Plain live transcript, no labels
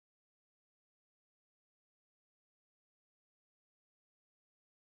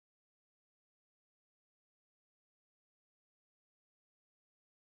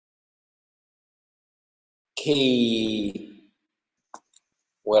Okay.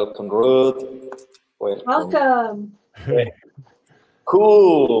 Welcome, Ruth. Welcome. Hey.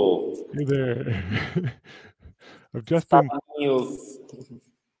 Cool. Hey there. I've just Some been news.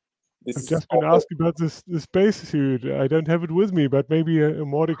 asked about this space suit. I don't have it with me, but maybe a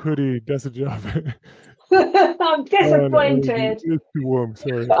Mautic hoodie does the job. I'm disappointed. It's too warm.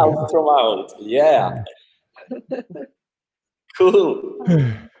 Sorry. Out from out. Yeah. Cool.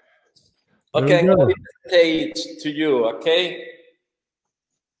 Okay, I'm giving the stage to you. Okay.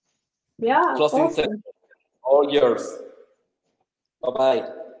 Yeah. Closing Awesome. all yours. Bye-bye.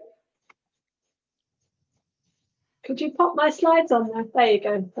 Could you pop my slides on there? There you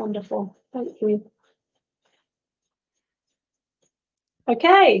go. Wonderful. Thank you.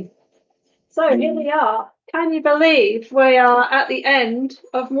 Okay. So here we are. Can you believe we are at the end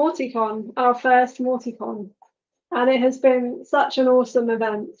of MautiCon, our first MautiCon? And it has been such an awesome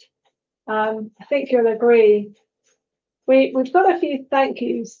event. I think you'll agree. We've got a few thank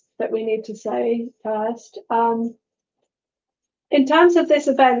yous that we need to say first. In terms of this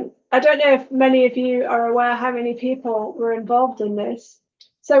event, I don't know if many of you are aware how many people were involved in this.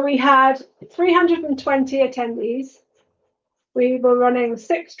 So we had 320 attendees. We were running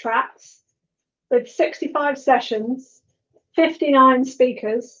 6 tracks with 65 sessions, 59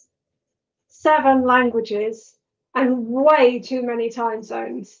 speakers, 7 languages, and way too many time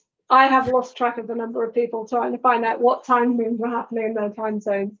zones. I have lost track of the number of people trying to find out what time zones were happening in their time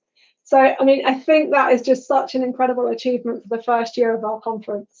zones. So, I mean, I think that is just such an incredible achievement for the first year of our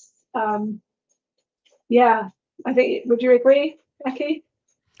conference. Yeah, I think, would you agree, Ekke?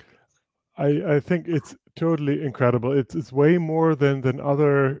 I think it's totally incredible. It's way more than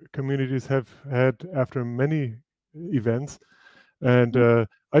other communities have had after many events. And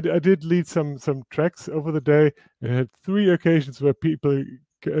I did lead some tracks over the day, and had 3 occasions where people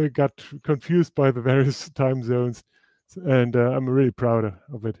got confused by the various time zones, and I'm really proud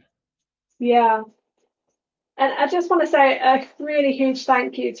of it. Yeah. And I just want to say a really huge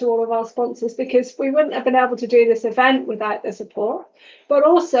thank you to all of our sponsors, because we wouldn't have been able to do this event without their support. But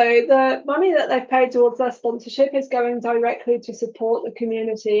also the money that they've paid towards their sponsorship is going directly to support the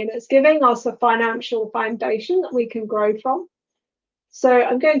community, and it's giving us a financial foundation that we can grow from. So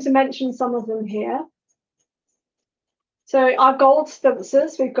I'm going to mention some of them here. So our gold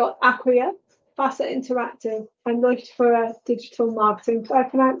sponsors, we've got Acquia, Facet Interactive, and Ruth for digital marketing. Did I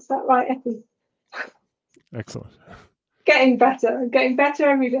pronounce that right, Ekke? Excellent. Getting better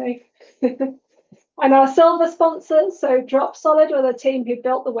every day. And our silver sponsors, so Drop Solid, are the team who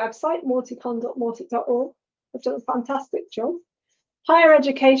built the website, MautiCon.mautic.org. They've done a fantastic job. Higher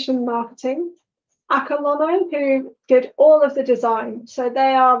Education Marketing, Akalano, who did all of the design. So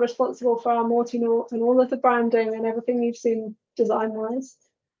they are responsible for our MautiNaut and all of the branding and everything you've seen design-wise.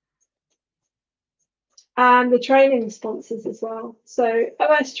 And the training sponsors as well. So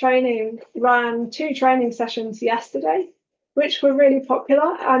OS Training ran 2 training sessions yesterday, which were really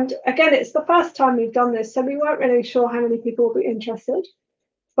popular. And again, it's the first time we've done this, so we weren't really sure how many people would be interested.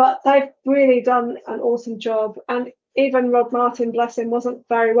 But they've really done an awesome job. And even Rod Martin, bless him, wasn't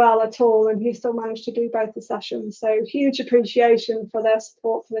very well at all, and he still managed to do both the sessions. So huge appreciation for their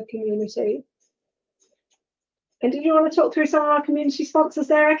support for the community. And did you want to talk through some of our community sponsors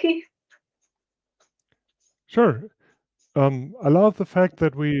there, Ekke? Sure. I love the fact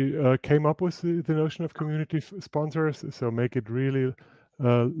that we came up with the notion of community sponsors, so make it really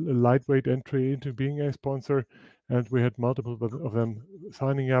a lightweight entry into being a sponsor. And we had multiple of them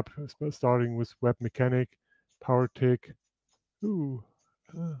signing up, starting with Web Mechanic, PowerTick. Ooh.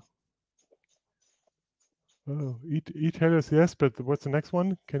 Oh, e-tailers, yes, but what's the next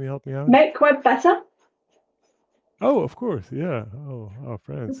one? Can you help me out? Make Web Better. Oh, of course, yeah. Oh, our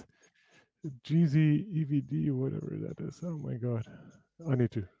friends. GZ, EVD, whatever that is. Oh my God. I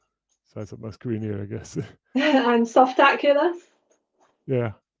need to size up my screen here, I guess. And Softacular.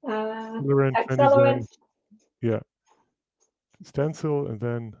 Yeah. Accelerant. Yeah. Stencil, and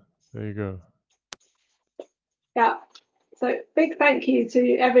then there you go. Yeah. So big thank you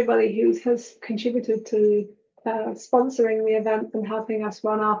to everybody who has contributed to sponsoring the event and helping us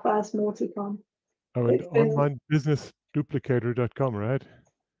run our first MautiCon. Oh, and onlinebusinessduplicator.com, right?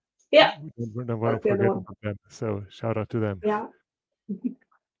 Yeah. We don't want to forget about them. So shout out to them. Yeah.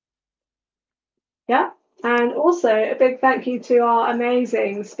 Yeah. And also a big thank you to our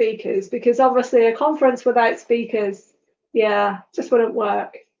amazing speakers, because obviously a conference without speakers, yeah, just wouldn't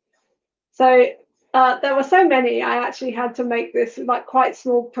work. So there were so many, I actually had to make this like quite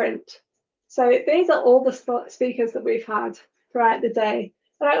small print. So these are all the speakers that we've had throughout the day.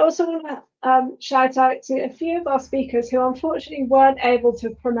 And I also want to shout out to a few of our speakers who unfortunately weren't able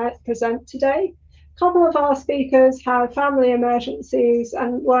to present today. couple of our speakers had family emergencies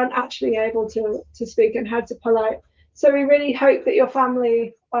and weren't actually able to speak and had to pull out. So we really hope that your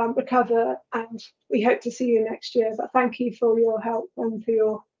family recover, and we hope to see you next year. But thank you for your help and for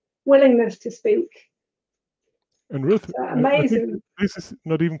your willingness to speak. And Ruth, amazing. This is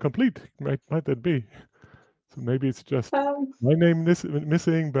not even complete. Might that be? So maybe it's just my name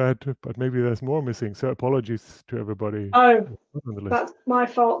missing, but maybe there's more missing. So apologies to everybody. Oh, that's my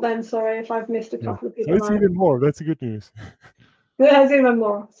fault then. Sorry if I've missed a couple of people. So it's even more. That's the good news. There's even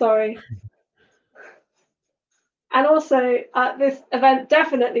more. Sorry. And also, this event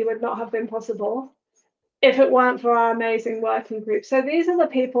definitely would not have been possible if it weren't for our amazing working group. So these are the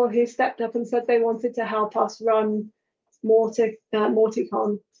people who stepped up and said they wanted to help us run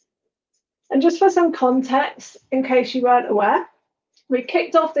MautiCon. And just for some context, in case you weren't aware, we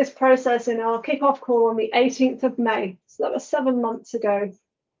kicked off this process in our kickoff call on the 18th of May. So that was 7 months ago. And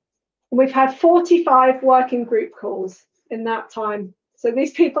we've had 45 working group calls in that time. So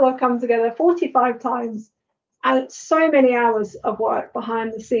these people have come together 45 times. And it's so many hours of work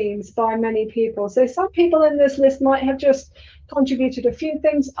behind the scenes by many people. So some people in this list might have just contributed a few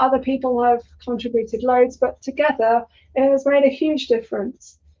things. Other people have contributed loads, but together it has made a huge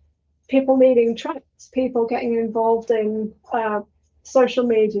difference. People leading tracks, people getting involved in social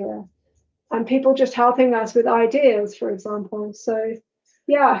media, and people just helping us with ideas, for example. So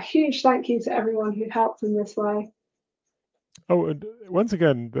yeah, huge thank you to everyone who helped in this way. Oh, and once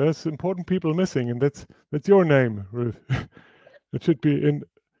again, there's important people missing, and that's your name, Ruth. It should be in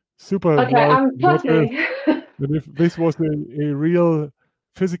super loud letters. And if this was a real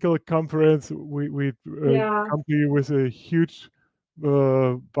physical conference, we'd come to you with a huge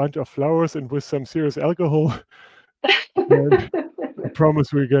bunch of flowers and with some serious alcohol. And I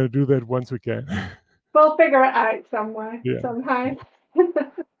promise we're going to do that once we can. We'll figure it out somewhere, somehow.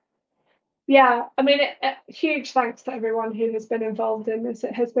 Yeah, I mean, huge thanks to everyone who has been involved in this.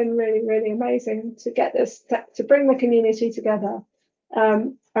 It has been really, really amazing to get this, to bring the community together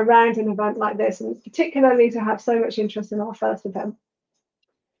around an event like this, and particularly to have so much interest in our first event.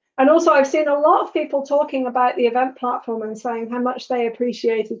 And also, I've seen a lot of people talking about the event platform and saying how much they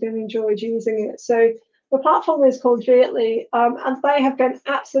appreciated and enjoyed using it. So the platform is called Cheesley, and they have been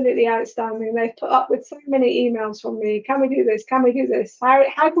absolutely outstanding. They've put up with so many emails from me. Can we do this? Can we do this? How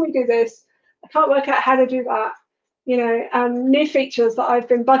can we do this? I can't work out how to do that. You know, new features that I've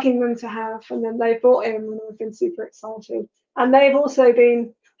been bugging them to have, and then they've brought in, and I've been super excited. And they've also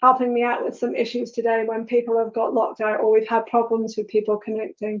been helping me out with some issues today when people have got locked out or we've had problems with people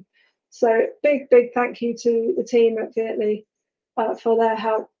connecting. So big thank you to the team at Cheesley for their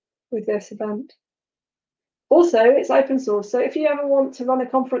help with this event. Also, it's open source, so if you ever want to run a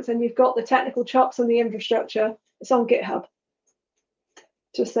conference and you've got the technical chops and the infrastructure, it's on GitHub,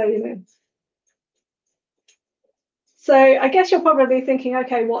 just so you know. So I guess you're probably thinking,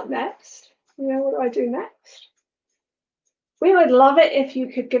 okay, what next? You know, what do I do next? We would love it if you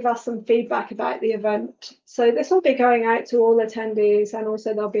could give us some feedback about the event. So this will be going out to all attendees, and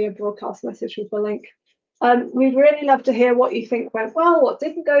also there'll be a broadcast message with the link. We'd really love to hear what you think went well, what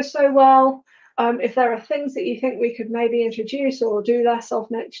didn't go so well, if there are things that you think we could maybe introduce or do less of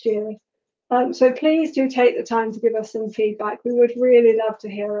next year. So please do take the time to give us some feedback. We would really love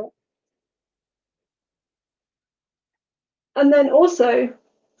to hear it. And then also,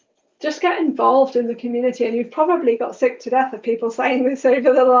 just get involved in the community. And you've probably got sick to death of people saying this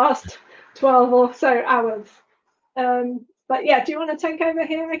over the last 12 or so hours. But yeah, do you want to take over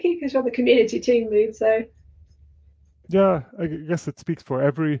here, Ekke? Because you're the community team lead. So yeah, I guess it speaks for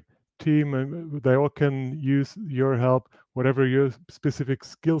every team, and they all can use your help, whatever your specific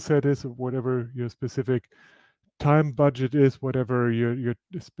skill set is, or whatever your specific time budget is, whatever your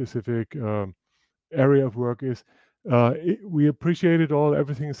specific area of work is. We appreciate it all.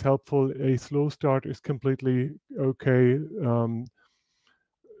 Everything is helpful. A slow start is completely okay.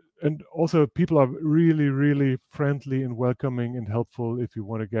 And also, people are really, really friendly and welcoming and helpful. If you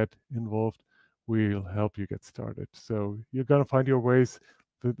want to get involved, we'll help you get started. So you're going to find your ways.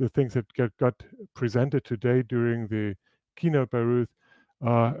 The things that got presented today during the keynote by Ruth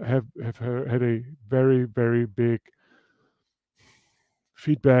have had a very, very big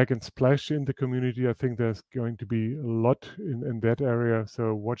feedback and splash in the community. I think there's going to be a lot in that area.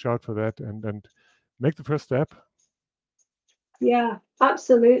 So watch out for that and make the first step. Yeah,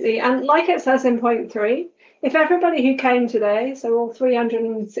 absolutely. And like it says in point 3, if everybody who came today, so all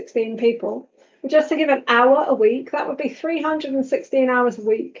 316 people, were just to give an hour a week, that would be 316 hours a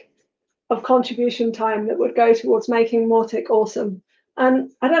week of contribution time that would go towards making Mautic awesome.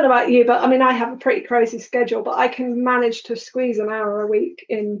 And I don't know about you, but I mean, I have a pretty crazy schedule, but I can manage to squeeze an hour a week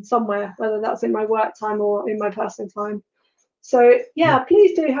in somewhere, whether that's in my work time or in my personal time. So yeah,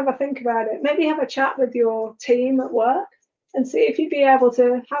 please do have a think about it. Maybe have a chat with your team at work and see if you'd be able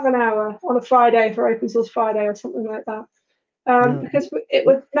to have an hour on a Friday for Open Source Friday or something like that, because it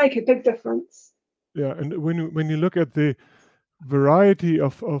would make a big difference. Yeah, and when you look at the variety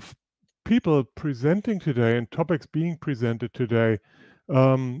of people presenting today and topics being presented today,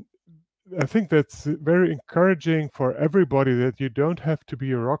 I think that's very encouraging for everybody, that you don't have to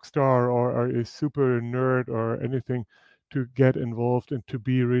be a rock star or a super nerd or anything to get involved and to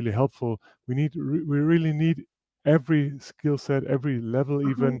be really helpful. We really need every skill set, every level,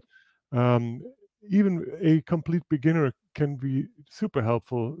 even a complete beginner can be super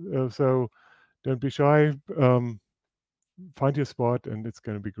helpful. So don't be shy. Find your spot, and it's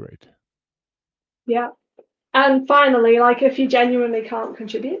going to be great. Yeah. And finally, like, if you genuinely can't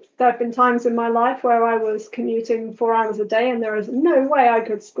contribute, there have been times in my life where I was commuting 4 hours a day and there is no way I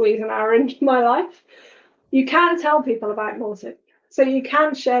could squeeze an hour into my life. You can tell people about Mautic. So you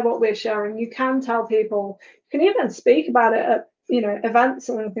can share what we're sharing. You can tell people, you can even speak about it at, events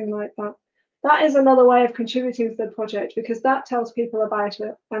or anything like that. That is another way of contributing to the project, because that tells people about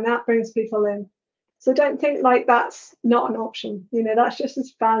it and that brings people in. So don't think like that's not an option. That's just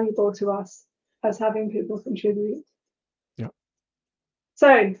as valuable to us as having people contribute. Yeah.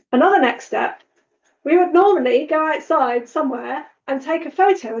 So another next step, we would normally go outside somewhere and take a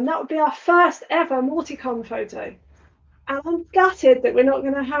photo, and that would be our first ever MautiCon photo. And I'm gutted that we're not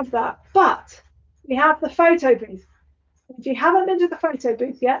going to have that, but we have the photo booth. If you haven't been to the photo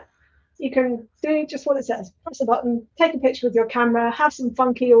booth yet, you can do just what it says. Press a button, take a picture with your camera, have some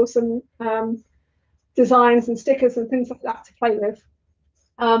funky, awesome designs and stickers and things like that to play with.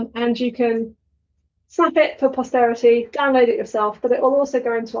 And you can snap it for posterity, download it yourself, but it will also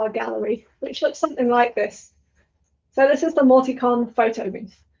go into our gallery, which looks something like this. So this is the MautiCon photo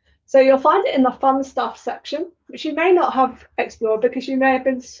booth. So you'll find it in the fun stuff section, which you may not have explored because you may have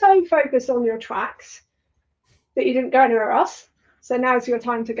been so focused on your tracks that you didn't go anywhere else. So now's your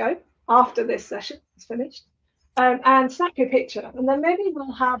time to go after this session is finished, and snap your picture. And then maybe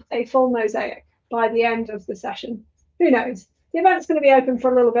we'll have a full mosaic by the end of the session. Who knows? The event's going to be open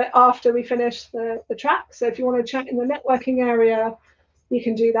for a little bit after we finish the track. So if you want to chat in the networking area, you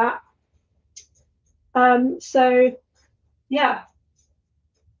can do that. So yeah,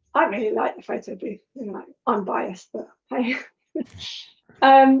 I really like the photo booth. I'm biased, but hey.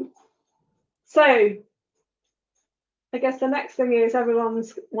 So I guess the next thing is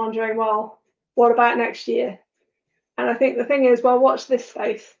everyone's wondering, well, what about next year? And I think the thing is, well, watch this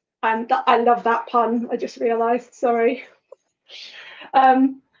space. And I love that pun. I just realized, sorry.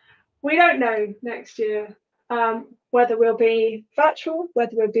 We don't know next year whether we'll be virtual,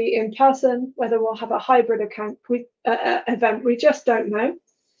 whether we'll be in person, whether we'll have a hybrid event. We just don't know.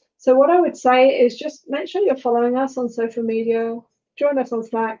 So what I would say is just make sure you're following us on social media, join us on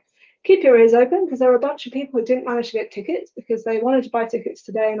Slack, keep your ears open, because there were a bunch of people who didn't manage to get tickets because they wanted to buy tickets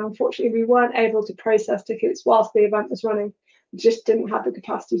today. And unfortunately, we weren't able to process tickets whilst the event was running. We just didn't have the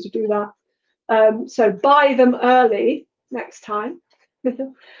capacity to do that. So buy them early next time.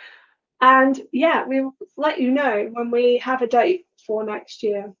 And yeah, we'll let you know when we have a date for next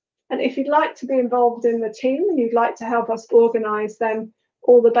year. And if you'd like to be involved in the team and you'd like to help us organise, then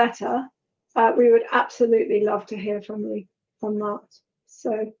all the better. We would absolutely love to hear from you on that.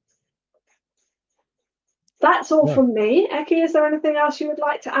 So that's all from me. Ekke, is there anything else you would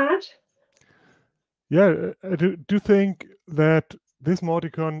like to add? Yeah, I do think that this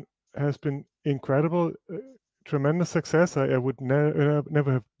MautiCon has been incredible. Tremendous success. I would never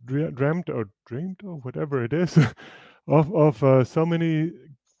have dreamt or whatever it is of so many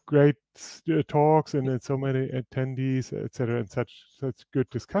great talks and so many attendees, etc., and such good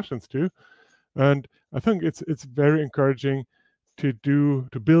discussions too. And I think it's very encouraging to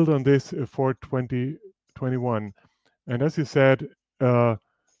build on this for 2021. And as you said, or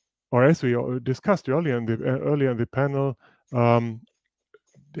as we discussed earlier in the panel,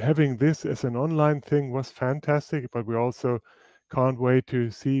 having this as an online thing was fantastic, but we also can't wait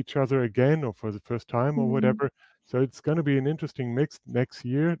to see each other again or for the first time or whatever. So it's going to be an interesting mix next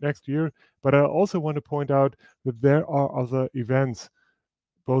year. But I also want to point out that there are other events,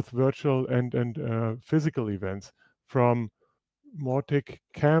 both virtual and physical events, from Mautic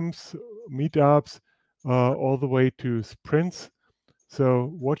camps, meetups, all the way to sprints.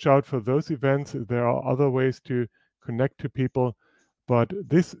 So watch out for those events. There are other ways to connect to people. But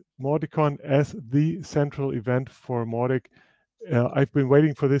this MautiCon as the central event for Mautic, I've been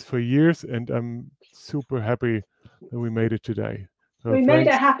waiting for this for years, and I'm super happy that we made it today. So we made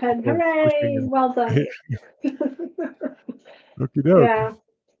it happen. for Hooray! pushing Well done. Okie doke. Yeah.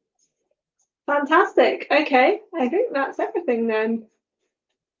 Fantastic. Okay, I think that's everything then.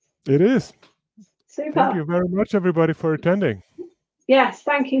 It is. Super. Thank you very much, everybody, for attending. Yes,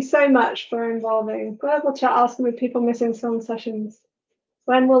 thank you so much for involving. Global chat asking with people missing some sessions.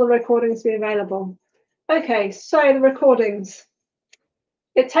 When will the recordings be available? Okay, so the recordings.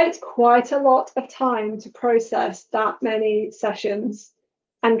 It takes quite a lot of time to process that many sessions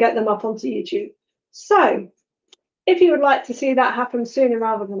and get them up onto YouTube. So if you would like to see that happen sooner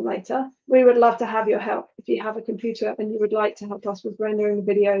rather than later, we would love to have your help. If you have a computer and you would like to help us with rendering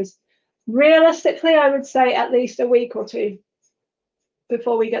the videos, realistically, I would say at least a week or two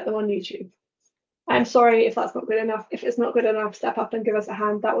before we get them on YouTube. I'm sorry if that's not good enough. If it's not good enough, step up and give us a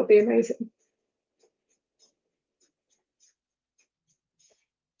hand. That would be amazing.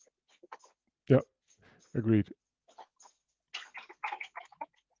 Yeah, agreed.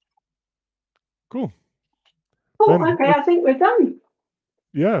 Cool. Oh, Then, okay, I think we're done.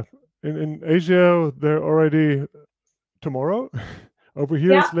 Yeah, in Asia, they're already tomorrow. Over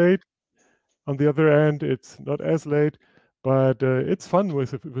here, it's late. On the other end, it's not as late, but it's fun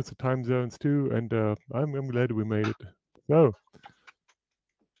with the time zones too, and I'm glad we made it. So,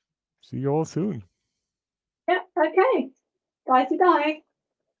 see you all soon. Yeah, okay. Bye.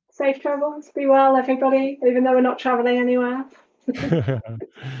 Safe travels. Be well, everybody, even though we're not traveling anywhere.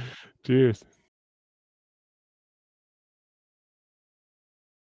 Cheers.